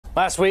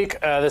Last week,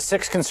 the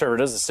six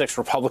conservatives, the six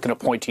Republican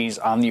appointees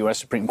on the U.S.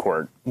 Supreme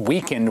Court,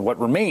 weakened what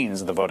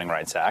remains of the Voting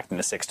Rights Act in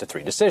a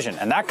 6-3 decision.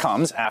 And that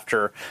comes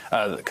after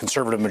the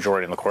conservative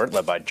majority in the court,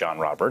 led by John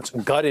Roberts,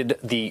 gutted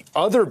the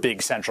other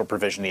big central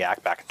provision of the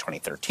act back in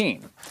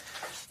 2013.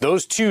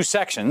 Those two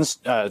sections,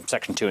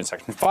 Section 2 and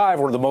Section 5,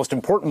 were the most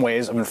important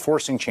ways of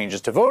enforcing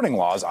changes to voting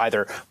laws,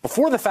 either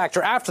before the fact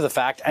or after the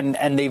fact,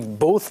 and they've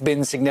both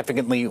been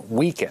significantly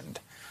weakened.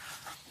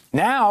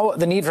 Now,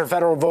 the need for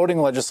federal voting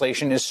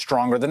legislation is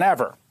stronger than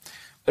ever.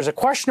 There's a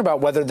question about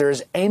whether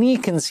there's any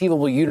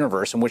conceivable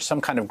universe in which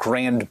some kind of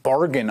grand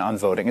bargain on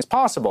voting is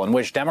possible, in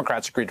which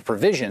Democrats agree to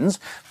provisions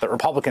that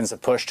Republicans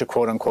have pushed to,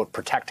 quote unquote,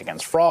 protect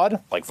against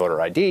fraud, like voter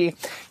ID,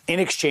 in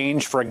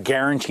exchange for a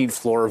guaranteed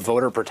floor of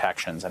voter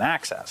protections and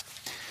access.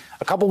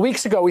 A couple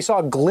weeks ago, we saw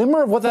a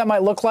glimmer of what that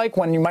might look like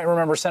when, you might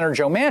remember, Senator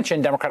Joe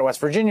Manchin, Democrat of West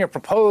Virginia,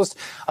 proposed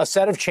a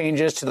set of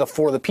changes to the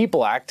For the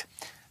People Act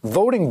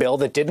voting bill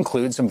that did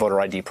include some voter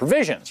ID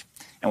provisions.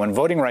 And when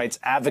voting rights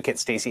advocate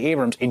Stacey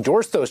Abrams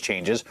endorsed those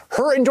changes,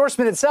 her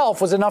endorsement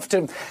itself was enough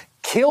to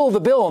kill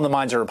the bill in the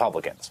minds of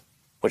Republicans.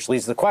 Which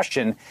leads to the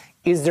question,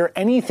 is there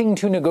anything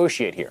to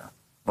negotiate here?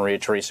 Maria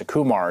Teresa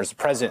Kumar is the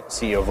president and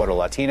CEO of Voto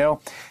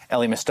Latino.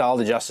 Elie Mystal,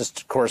 the justice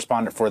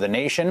correspondent for The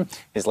Nation.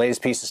 His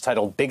latest piece is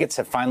titled, Bigots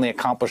Have Finally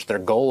Accomplished Their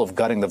Goal of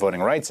Gutting the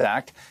Voting Rights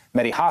Act.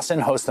 Mehdi Hasan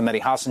hosts The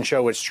Mehdi Hasan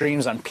Show, which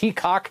streams on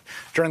Peacock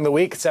during the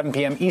week at 7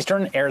 p.m.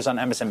 Eastern, airs on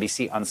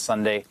MSNBC on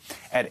Sunday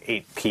at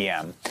 8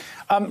 p.m.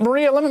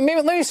 Maria, let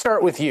me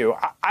start with you.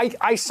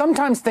 I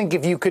sometimes think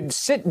if you could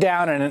sit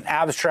down in an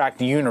abstract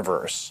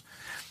universe,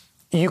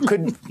 you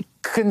could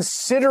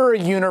consider a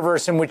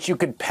universe in which you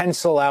could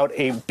pencil out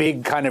a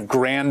big kind of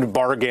grand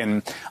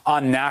bargain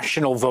on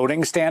national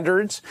voting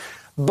standards.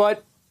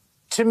 But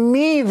to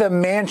me, the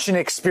Manchin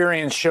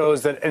experience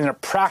shows that in a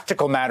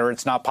practical matter,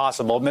 it's not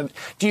possible.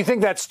 Do you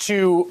think that's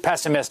too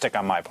pessimistic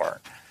on my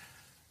part?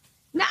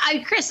 No,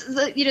 Chris,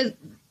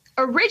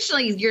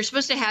 originally, you're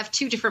supposed to have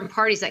two different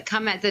parties that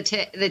come at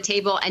the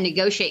table and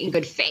negotiate in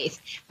good faith.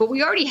 But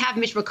we already have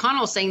Mitch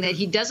McConnell saying that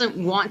he doesn't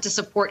want to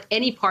support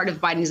any part of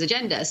Biden's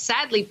agenda.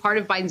 Sadly, part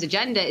of Biden's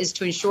agenda is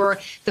to ensure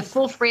the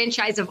full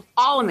franchise of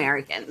all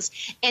Americans.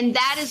 And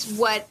that is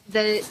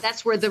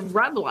that's where the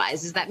rub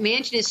lies, is that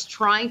Manchin is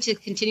trying to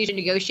continue to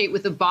negotiate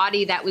with a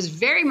body that was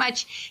very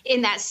much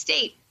in that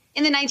state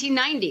in the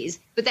 1990s,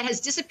 but that has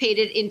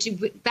dissipated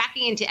into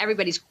backing into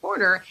everybody's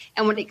corner.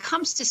 And when it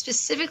comes to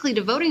specifically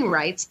to voting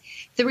rights,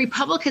 the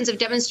Republicans have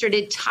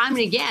demonstrated time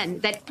and again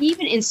that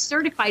even in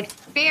certified,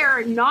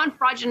 fair,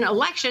 non-fraudulent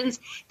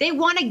elections, they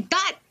want to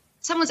gut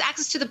someone's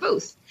access to the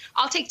booth.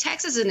 I'll take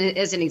Texas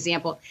as an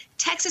example.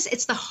 Texas,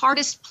 it's the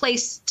hardest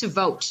place to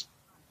vote.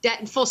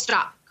 Full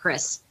stop,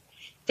 Chris.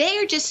 They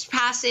are just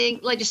passing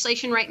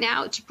legislation right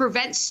now to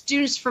prevent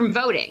students from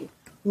voting.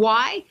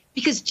 Why?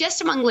 Because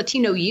just among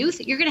Latino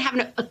youth, you're going to have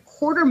a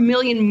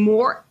 250,000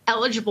 more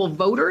eligible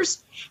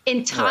voters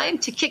in time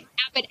to kick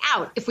Abbott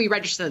out if we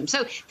register them.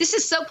 So this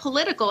is so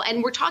political,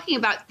 and we're talking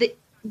about the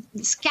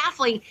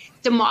scaffolding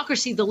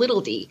democracy, the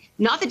little d,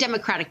 not the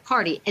Democratic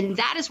Party, and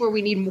that is where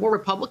we need more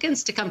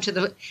Republicans to come to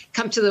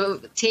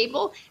the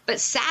table. But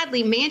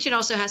sadly, Manchin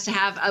also has to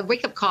have a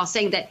wake-up call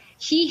saying that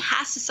he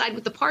has to side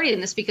with the party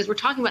in this, because we're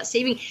talking about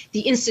saving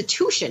the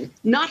institution,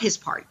 not his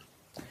party.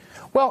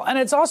 Well, and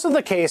it's also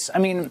the case, I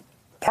mean,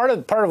 part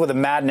of the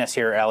madness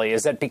here, Ellie,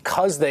 is that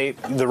because the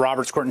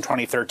Roberts Court in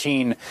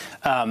 2013,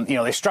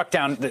 they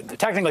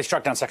technically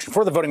struck down Section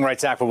 4 of the Voting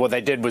Rights Act, but what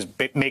they did was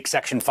make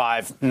Section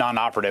 5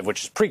 non-operative,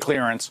 which is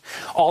pre-clearance.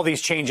 All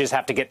these changes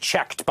have to get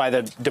checked by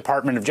the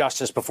Department of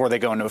Justice before they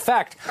go into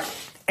effect.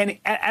 And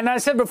I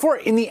said before,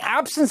 in the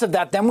absence of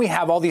that, then we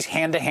have all these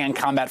hand-to-hand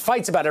combat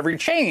fights about every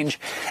change.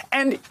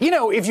 And,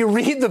 if you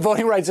read the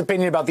voting rights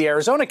opinion about the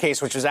Arizona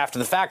case, which was after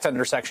the fact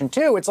under Section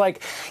 2, it's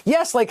like,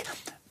 yes,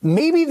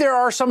 maybe there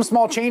are some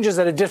small changes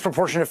at a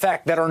disproportionate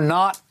effect that are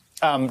not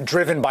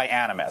driven by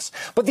animus.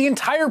 But the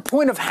entire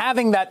point of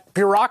having that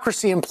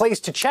bureaucracy in place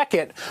to check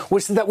it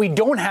was so that we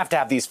don't have to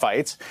have these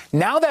fights.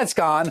 Now that's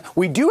gone.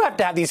 We do have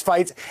to have these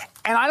fights.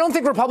 And I don't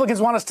think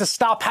Republicans want us to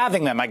stop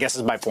having them, I guess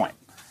is my point.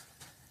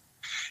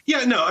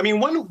 Yeah, no, I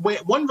mean, one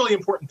really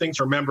important thing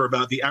to remember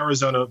about the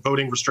Arizona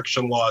voting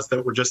restriction laws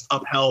that were just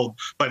upheld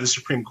by the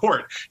Supreme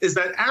Court is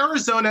that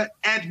Arizona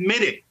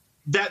admitted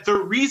that the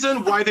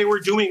reason why they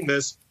were doing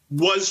this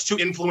was to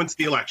influence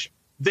the election.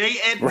 They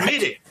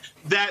admitted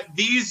that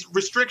these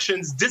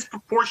restrictions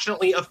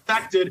disproportionately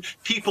affected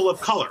people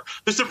of color.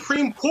 The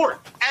Supreme Court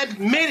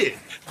admitted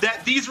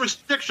that these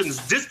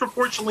restrictions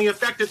disproportionately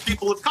affected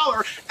people of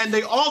color, and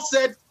they all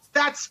said,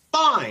 that's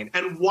fine.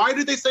 And why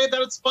do they say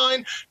that it's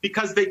fine?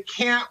 Because they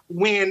can't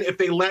win if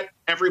they let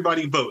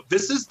everybody vote.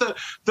 This is the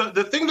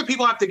thing that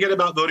people have to get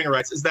about voting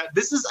rights, is that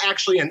this is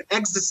actually an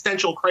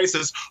existential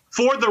crisis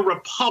for the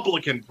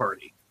Republican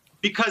Party.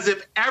 because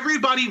if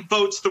everybody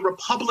votes, the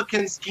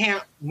Republicans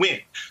can't win.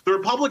 The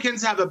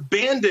Republicans have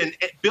abandoned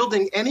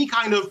building any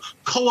kind of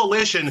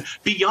coalition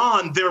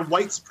beyond their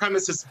white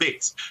supremacist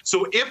base.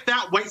 So if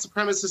that white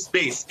supremacist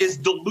base is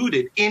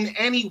diluted in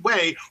any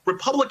way,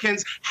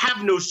 Republicans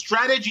have no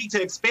strategy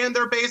to expand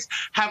their base,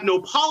 have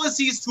no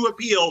policies to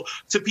appeal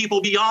to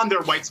people beyond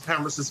their white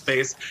supremacist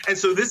base. And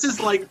so this is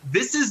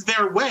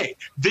their way.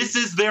 This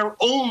is their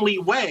only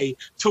way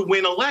to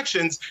win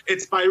elections.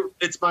 It's by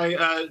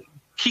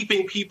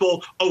keeping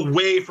people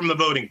away from the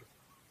voting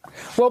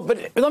booth. Well,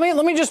 but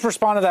let me just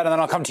respond to that, and then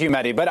I'll come to you,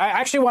 Mehdi. But I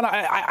actually want to.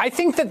 I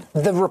think that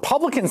the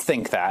Republicans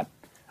think that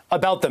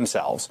about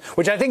themselves,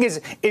 which I think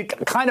is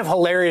kind of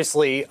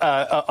hilariously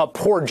a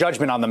poor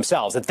judgment on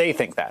themselves that they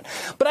think that.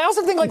 But I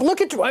also think, like,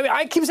 look at.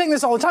 I keep saying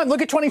this all the time.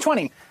 Look at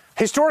 2020,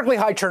 historically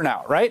high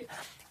turnout, right?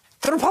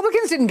 The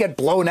Republicans didn't get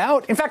blown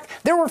out. In fact,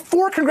 there were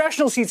 4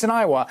 congressional seats in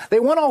Iowa. They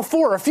won all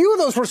 4. A few of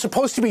those were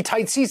supposed to be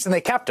tight seats, and they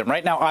kept them.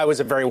 Right now,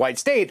 Iowa's a very white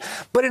state.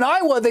 But in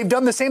Iowa, they've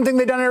done the same thing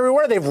they've done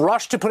everywhere. They've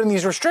rushed to put in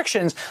these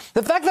restrictions.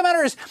 The fact of the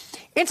matter is,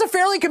 it's a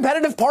fairly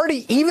competitive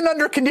party, even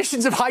under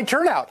conditions of high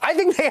turnout. I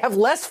think they have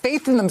less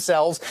faith in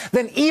themselves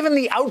than even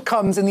the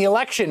outcomes in the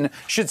election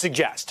should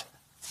suggest.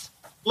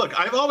 Look,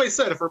 I've always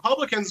said if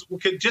Republicans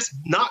could just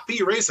not be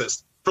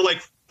racist for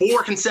like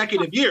 4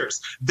 consecutive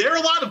years, there are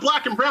a lot of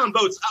black and brown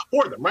votes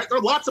for them, right? There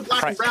are lots of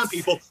black and brown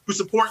people who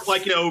support,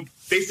 like,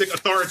 basic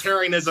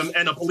authoritarianism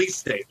and a police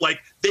state. Like,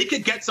 they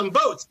could get some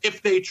votes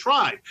if they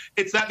tried.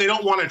 It's that they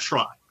don't want to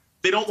try.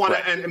 They don't want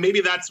to, and maybe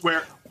that's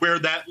where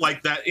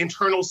that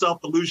internal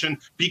self-delusion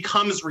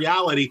becomes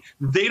reality.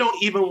 They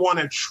don't even want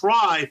to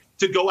try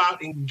to go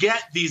out and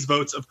get these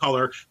votes of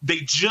color. They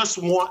just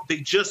want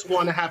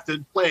to have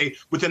to play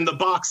within the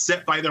box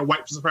set by their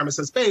white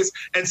supremacist base.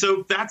 And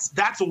so that's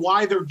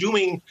why they're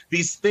doing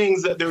these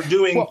things that they're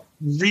doing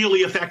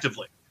really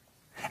effectively.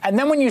 And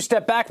then when you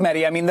step back,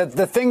 Mehdi, I mean,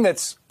 the thing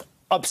that's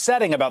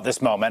upsetting about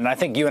this moment, and I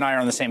think you and I are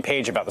on the same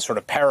page about the sort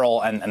of peril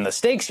and the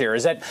stakes here,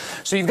 is that,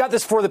 so you've got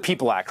this For the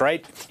People Act,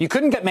 right? You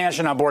couldn't get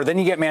Manchin on board, then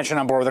you get Manchin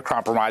on board with a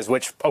compromise,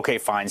 which, okay,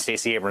 fine,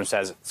 Stacey Abrams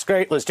says, it's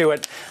great, let's do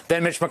it.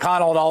 Then Mitch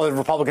McConnell and all the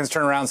Republicans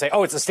turn around and say,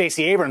 oh, it's a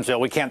Stacey Abrams bill,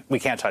 we can't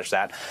touch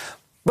that.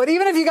 But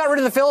even if you got rid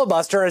of the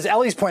filibuster, as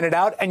Ellie's pointed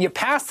out, and you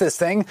passed this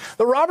thing,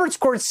 the Roberts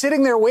Court's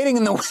sitting there waiting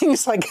in the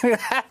wings, like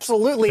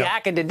absolutely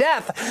hacking to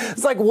death.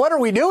 It's like, what are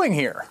we doing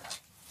here?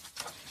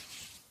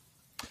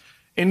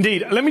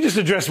 Indeed. Let me just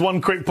address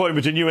one quick point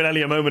between you and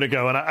Ellie a moment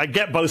ago, and I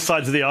get both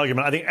sides of the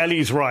argument. I think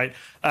Ellie's right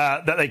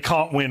that they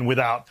can't win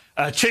without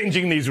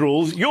changing these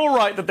rules. You're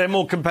right that they're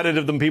more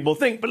competitive than people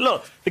think. But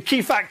look, the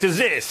key fact is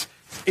this.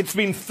 It's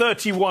been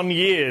 31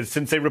 years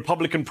since a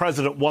Republican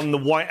president won the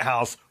White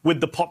House with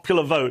the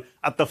popular vote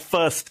at the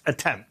first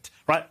attempt.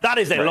 Right? That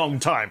is a long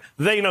time.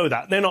 They know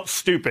that. They're not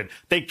stupid.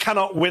 They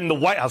cannot win the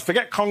White House.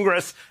 Forget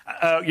Congress,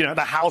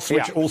 the House,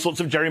 which all sorts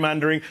of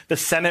gerrymandering, the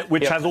Senate,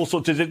 which has all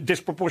sorts of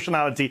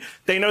disproportionality.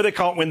 They know they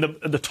can't win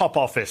the top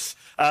office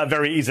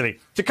very easily.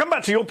 To come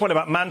back to your point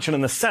about Manchin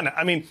and the Senate,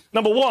 I mean,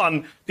 number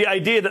one, the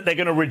idea that they're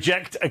going to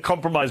reject a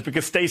compromise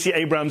because Stacey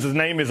Abrams'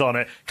 name is on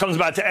it comes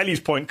back to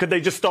Ellie's point. Could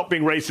they just stop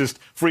being racist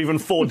for even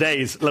 4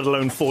 days, let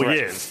alone 4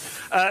 years?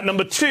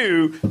 Number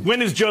two,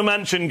 when is Joe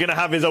Manchin going to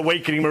have his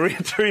awakening? Maria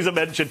Theresa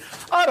mentioned.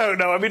 I don't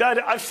know. I mean,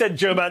 I've said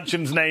Joe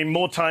Manchin's name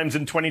more times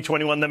in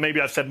 2021 than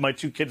maybe I've said my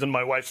 2 kids and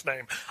my wife's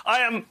name. I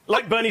am,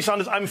 like Bernie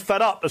Sanders, I'm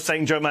fed up of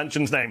saying Joe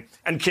Manchin's name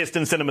and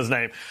Kirsten Sinema's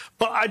name.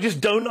 But I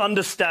just don't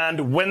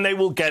understand when they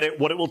will get it,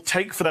 what it will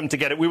take for them to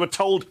get it. We were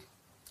told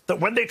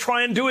that when they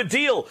try and do a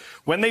deal,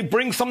 when they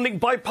bring something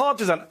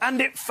bipartisan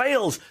and it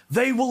fails,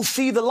 they will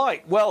see the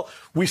light. Well,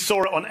 we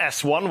saw it on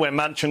S1 where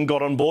Manchin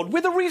got on board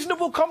with a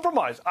reasonable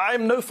compromise. I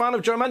am no fan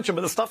of Joe Manchin,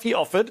 but the stuff he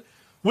offered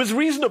was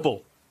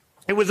reasonable.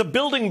 It was a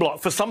building block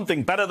for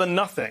something better than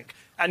nothing,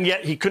 and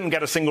yet he couldn't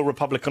get a single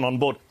Republican on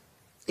board.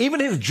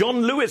 Even his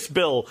John Lewis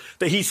bill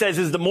that he says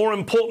is the more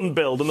important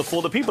bill than the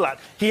For the People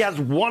Act, he has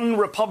 1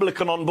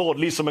 Republican on board,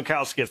 Lisa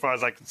Murkowski, as far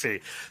as I can see.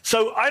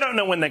 So I don't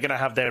know when they're going to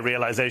have their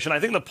realization.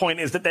 I think the point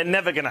is that they're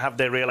never going to have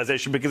their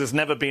realization because it's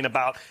never been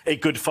about a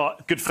good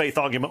faith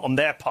argument on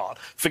their part.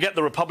 Forget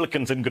the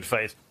Republicans in good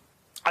faith.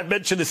 I've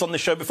mentioned this on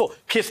this show before.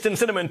 Kirsten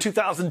Sinema in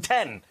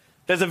 2010.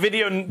 There's a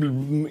video,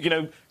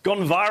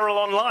 gone viral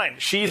online.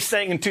 She's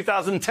saying in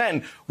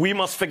 2010, we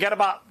must forget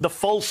about the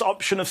false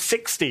option of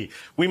 60.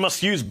 We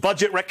must use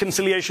budget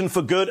reconciliation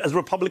for good as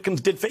Republicans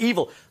did for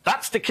evil.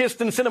 That's the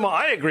Kirsten Sinema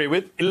I agree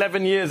with,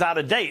 11 years out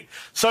of date.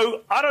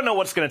 So I don't know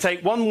what's going to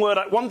take.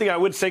 One thing I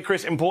would say,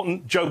 Chris,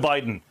 important, Joe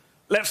Biden.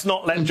 Let's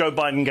not let Joe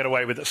Biden get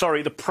away with it.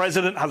 Sorry, the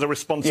president has a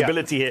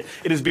responsibility here.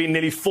 It has been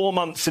nearly 4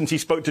 months since he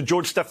spoke to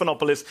George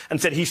Stephanopoulos and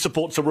said he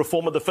supports a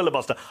reform of the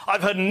filibuster.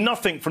 I've heard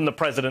nothing from the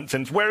president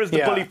since. Where is the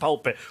bully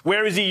pulpit?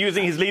 Where is he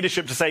using his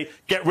leadership to say,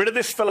 get rid of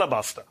this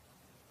filibuster?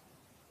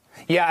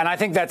 Yeah, and I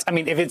think that's, I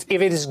mean, if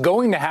it is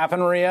going to happen,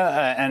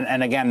 Maria,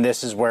 and again,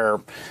 this is where,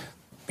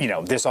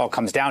 this all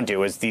comes down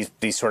to is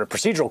these sort of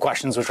procedural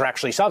questions, which are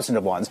actually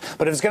substantive ones.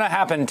 But if it's going to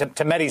happen, to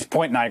Mehdi's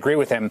point, and I agree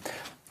with him,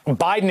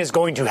 Biden is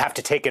going to have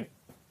to take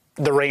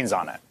the reins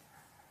on it.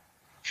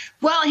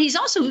 Well, he's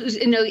also,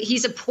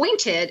 he's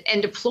appointed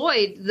and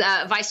deployed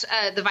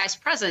the vice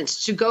president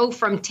to go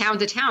from town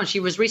to town. She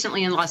was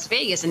recently in Las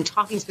Vegas and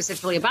talking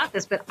specifically about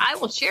this. But I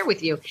will share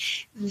with you,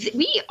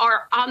 we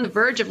are on the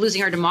verge of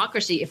losing our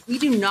democracy if we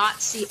do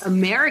not see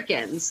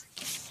Americans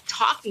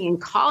talking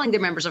and calling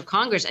their members of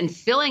Congress and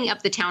filling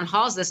up the town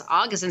halls this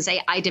August and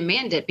say, I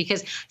demand it.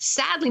 Because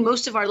sadly,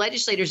 most of our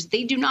legislators,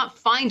 they do not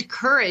find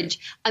courage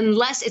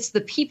unless it's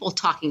the people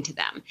talking to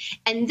them.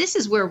 And this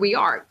is where we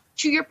are.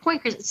 To your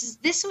point, Chris,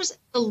 this was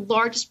the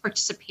largest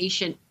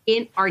participation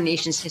in our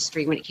nation's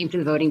history when it came to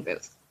the voting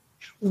booth.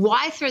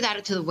 Why throw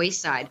that to the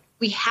wayside?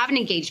 We have an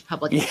engaged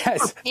public. Yes.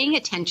 People are paying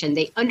attention.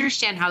 They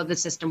understand how the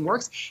system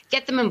works.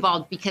 Get them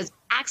involved, because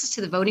access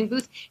to the voting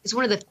booth is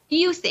one of the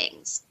few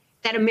things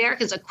that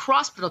Americans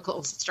across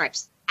political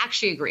stripes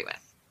actually agree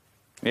with.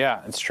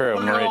 Yeah, it's true.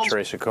 Maria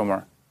Teresa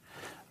Kumar.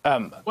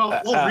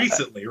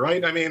 Recently,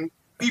 right? I mean,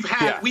 we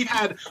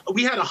had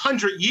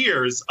 100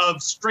 years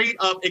of straight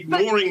up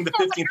ignoring the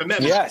 15th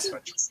Amendment. Yes.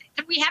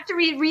 We have to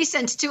read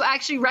recent to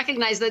actually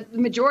recognize that the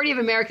majority of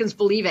Americans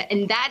believe it,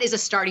 and that is a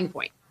starting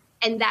point.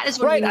 And that is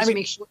what we need to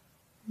make sure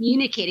we're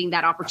communicating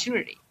that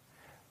opportunity.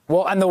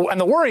 Well, and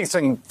the worrying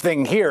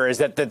thing here is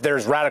that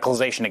there's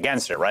radicalization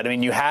against it, right? I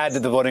mean, you had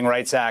the Voting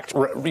Rights Act,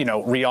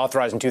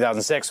 reauthorized in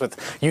 2006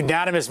 with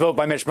unanimous vote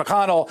by Mitch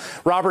McConnell.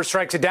 Roberts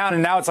strikes it down,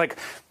 and now it's like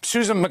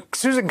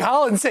Susan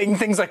Collins saying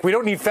things like, we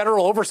don't need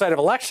federal oversight of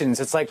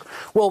elections. It's like,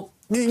 well,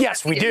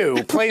 yes, we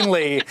do.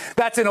 Plainly,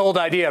 that's an old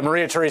idea.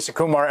 Maria Teresa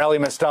Kumar, Elie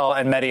Mystal,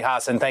 and Mehdi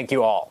Hasan, thank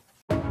you all.